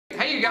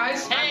you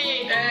guys.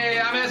 Hey. Hey,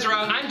 I'm Ezra.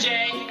 I'm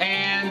Jay.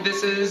 And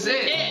this is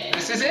it.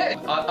 This is it.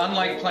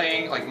 Unlike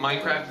playing like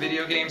Minecraft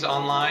video games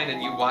online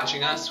and you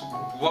watching us,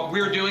 what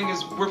we're doing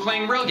is we're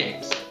playing real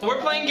games. We're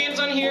playing games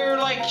on here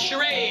like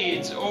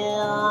charades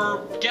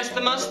or guess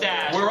the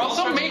mustache. We're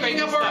also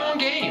making up our own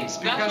games.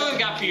 That's what we've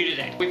got for you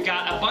today. We've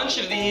got a bunch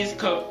of these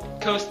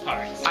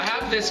Costpards. I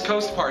have this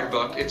Costpard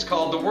book. It's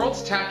called The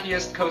World's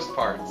Tackiest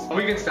Costpards.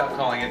 We can stop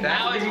calling it that.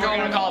 Now we're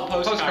going to call it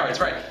Postcards.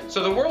 Right.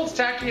 So The World's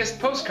Tackiest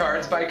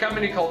Postcards by a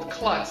company called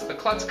Klutz, the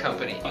Klutz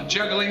Company.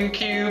 Juggling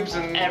cubes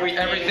and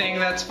everything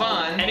that's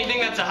fun. Anything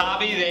that's a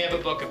hobby, they have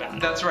a book about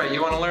it. That's right.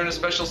 You want to learn a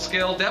special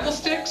skill? Devil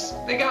sticks?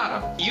 They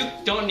got them. You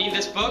don't need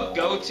this book.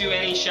 Go to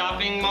any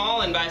shopping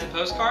mall and buy some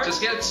postcards.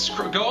 Just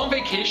go on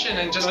vacation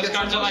and just get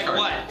some postcards. Postcards are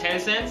like what, 10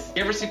 cents?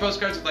 You ever see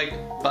postcards with like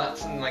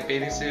butts and like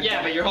bathing suits?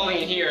 Yeah, but you're holding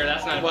it here.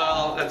 That's not.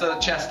 Well, that's a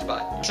chest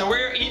butt. So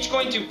we're each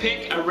going to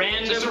pick a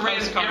random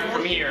postcard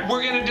from here.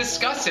 We're gonna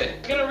discuss it.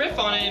 We're gonna riff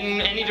on it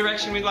in any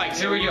direction we'd like.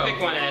 So here we go. Pick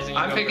one as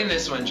I'm picking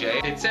this one, Jay.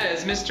 It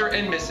says Mr.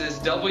 and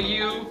Mrs.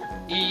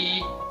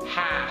 W.E.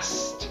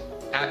 Hast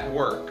at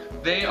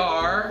work. They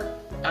are,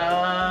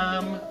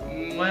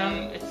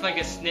 well, it's like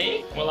a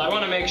snake. Well, I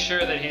want to make sure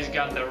that he's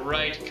got the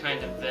right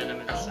kind of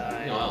venom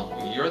inside.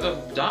 Well, you're the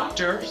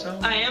doctor, so.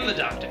 I am the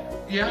doctor.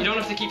 Yeah. You don't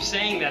have to keep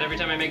saying that every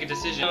time I make a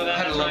decision. I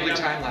had a lovely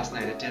time last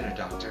night at dinner,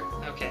 doctor.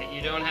 Okay,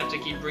 you don't have to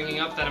keep bringing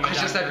up that I'm a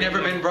doctor. It's just I've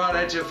never been brought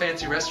out to a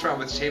fancy restaurant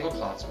with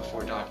tablecloths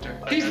before, doctor.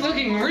 He's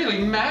looking really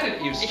mad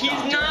at you, He's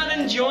doctor. not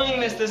enjoying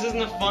this. This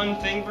isn't a fun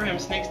thing for him.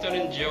 Snakes don't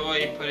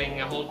enjoy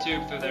putting a whole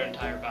tube through their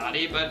entire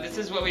body, but this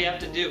is what we have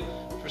to do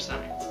for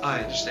science.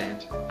 I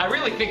understand. I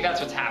really think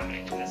that's what's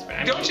happening in this.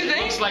 Don't you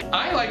think? Like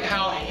I like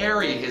how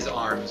hairy his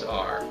arms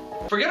are.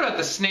 Forget about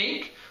the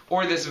snake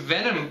or this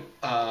venom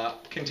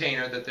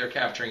container that they're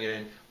capturing it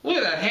in. Look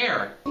at that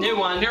hair. New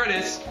one. There it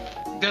is.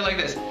 They're like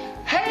this.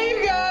 Hey,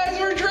 you guys,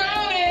 we're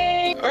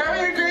drowning. We're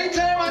having a great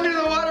time under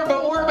the water,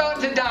 but we're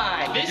about to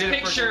die. This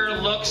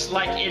picture looks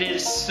like it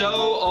is so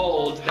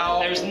old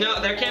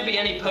that there can't be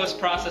any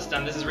post-process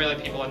done. This is really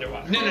people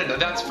underwater. No,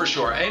 that's for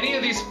sure. Any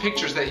of these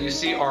pictures that you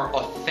see are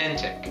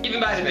authentic. Even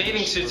by the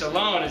bathing suits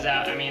alone is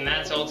out. I mean,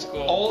 that's old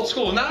school. Old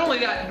school. Not only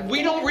that,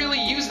 we don't really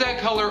use that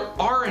color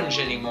orange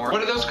anymore.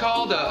 What are those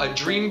called? A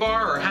dream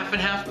bar or half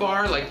and half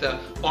bar? Like the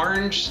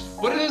orange,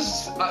 what are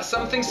those,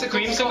 something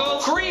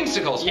creamsicles?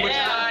 Creamsicles, yeah, which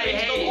I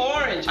hate.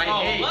 Orange. I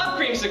hate. Love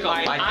creamsicles.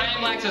 I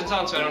am lactose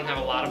intolerant, so I don't have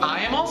a lot of them. I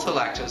am also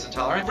lactose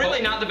intolerant.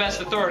 Really not the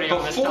best authority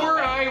on this topic. Before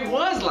I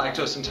was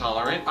lactose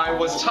intolerant, I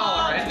was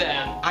tolerant. Love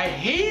them. I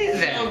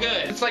hated them. So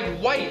good. It's like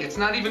white. It's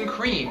not even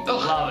cream. Ugh.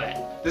 Love it.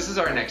 This is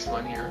our next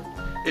one here.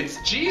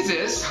 It's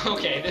Jesus.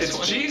 Okay, this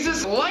one. It's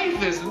Jesus.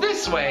 Life is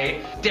this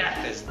way.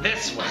 Death is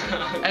this way.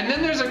 And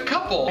then there's a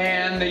couple,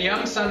 and the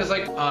young son is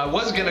like, I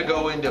was gonna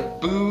go into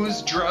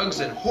booze,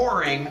 drugs, and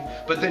whoring,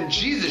 but then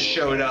Jesus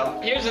showed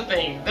up. Here's the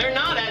thing. They're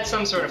not at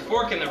some sort of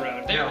fork in the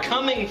road. They're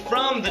coming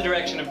from the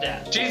direction of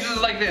death. Jesus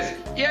is like this.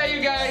 Yeah,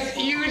 you guys,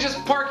 you can just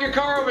park your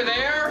car over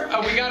there.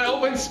 We got an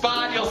open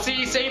spot. You'll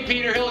see St.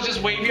 Peter. He'll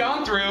just wave you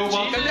on through.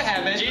 Welcome to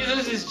heaven.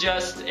 Jesus is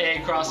just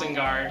a crossing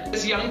guard.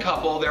 This young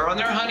couple, they're on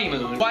their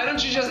honeymoon. Why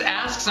don't you just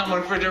ask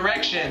someone for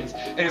directions?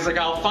 And he's like,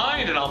 I'll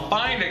find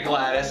it,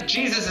 Gladys.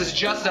 Jesus is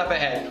just up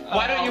ahead.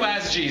 Why don't you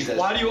ask Jesus?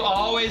 Why do you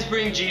always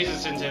bring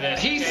Jesus into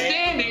this? He's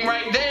standing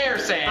right there,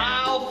 Sam.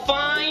 I'll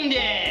find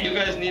it. You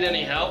guys need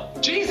any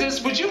help?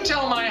 Jesus, would you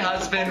tell my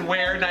husband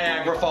where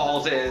Niagara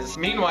Falls is?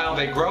 Meanwhile,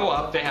 they grow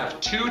up. They have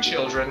 2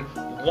 children.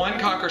 One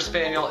Cocker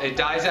Spaniel. It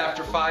dies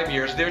after 5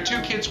 years. Their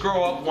 2 kids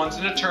grow up. One's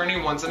an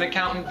attorney, one's an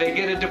accountant. They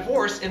get a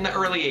divorce in the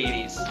early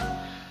 80s.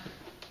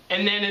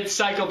 And then its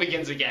cycle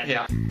begins again.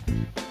 Yeah.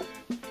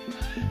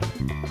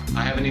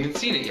 I haven't even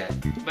seen it yet.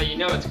 But you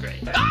know it's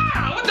great.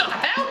 Ah! What the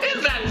hell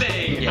is that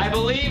thing? I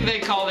believe they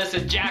call this a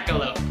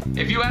jackalope.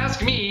 If you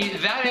ask me,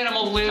 that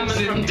animal lives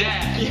in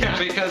death. Yeah.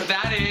 Because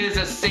that is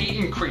a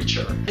Satan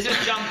creature. This is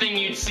something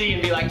you'd see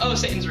and be like, oh,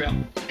 Satan's real.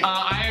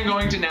 I am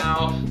going to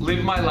now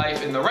live my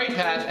life in the right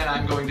path, and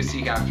I'm going to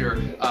seek after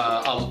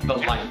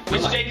the light.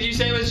 Which day did you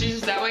say was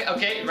Jesus that way?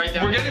 Okay, right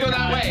there. We're gonna go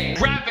that way.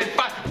 Rapid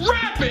fire!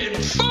 Rapid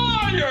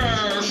fire!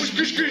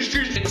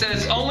 It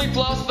says only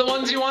floss the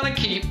ones you want to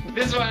keep.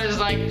 This one is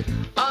like,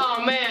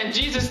 oh man,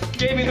 Jesus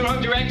gave me the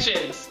wrong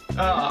directions. Yep.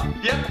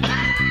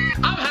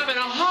 I'm having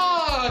a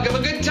hug of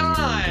a good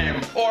time,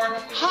 or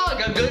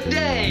hug a good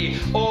day,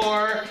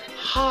 or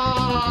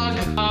hug.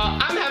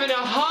 I'm having a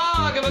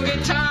hug of a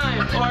good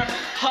time, or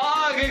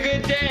hug a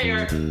good day,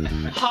 or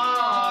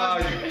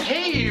hug.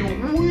 Hey,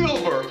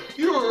 Wilbur,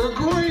 you're a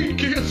great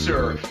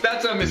kisser.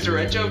 That's a Mr.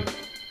 Ed joke.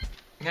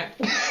 Okay.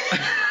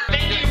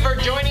 Thank you for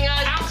joining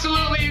us.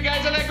 Absolutely, you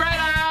guys are the great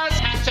ass.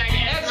 Hashtag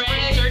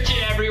EZRAY, search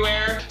it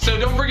everywhere. So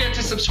don't forget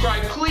to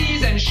subscribe,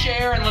 please, and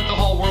share, and let the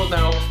whole world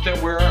know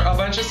that we're a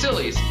bunch of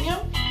sillies.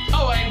 Yeah.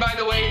 Oh, and by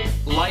the way,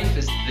 life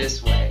is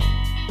this way.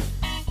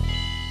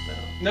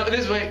 No,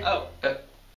 this way. Oh.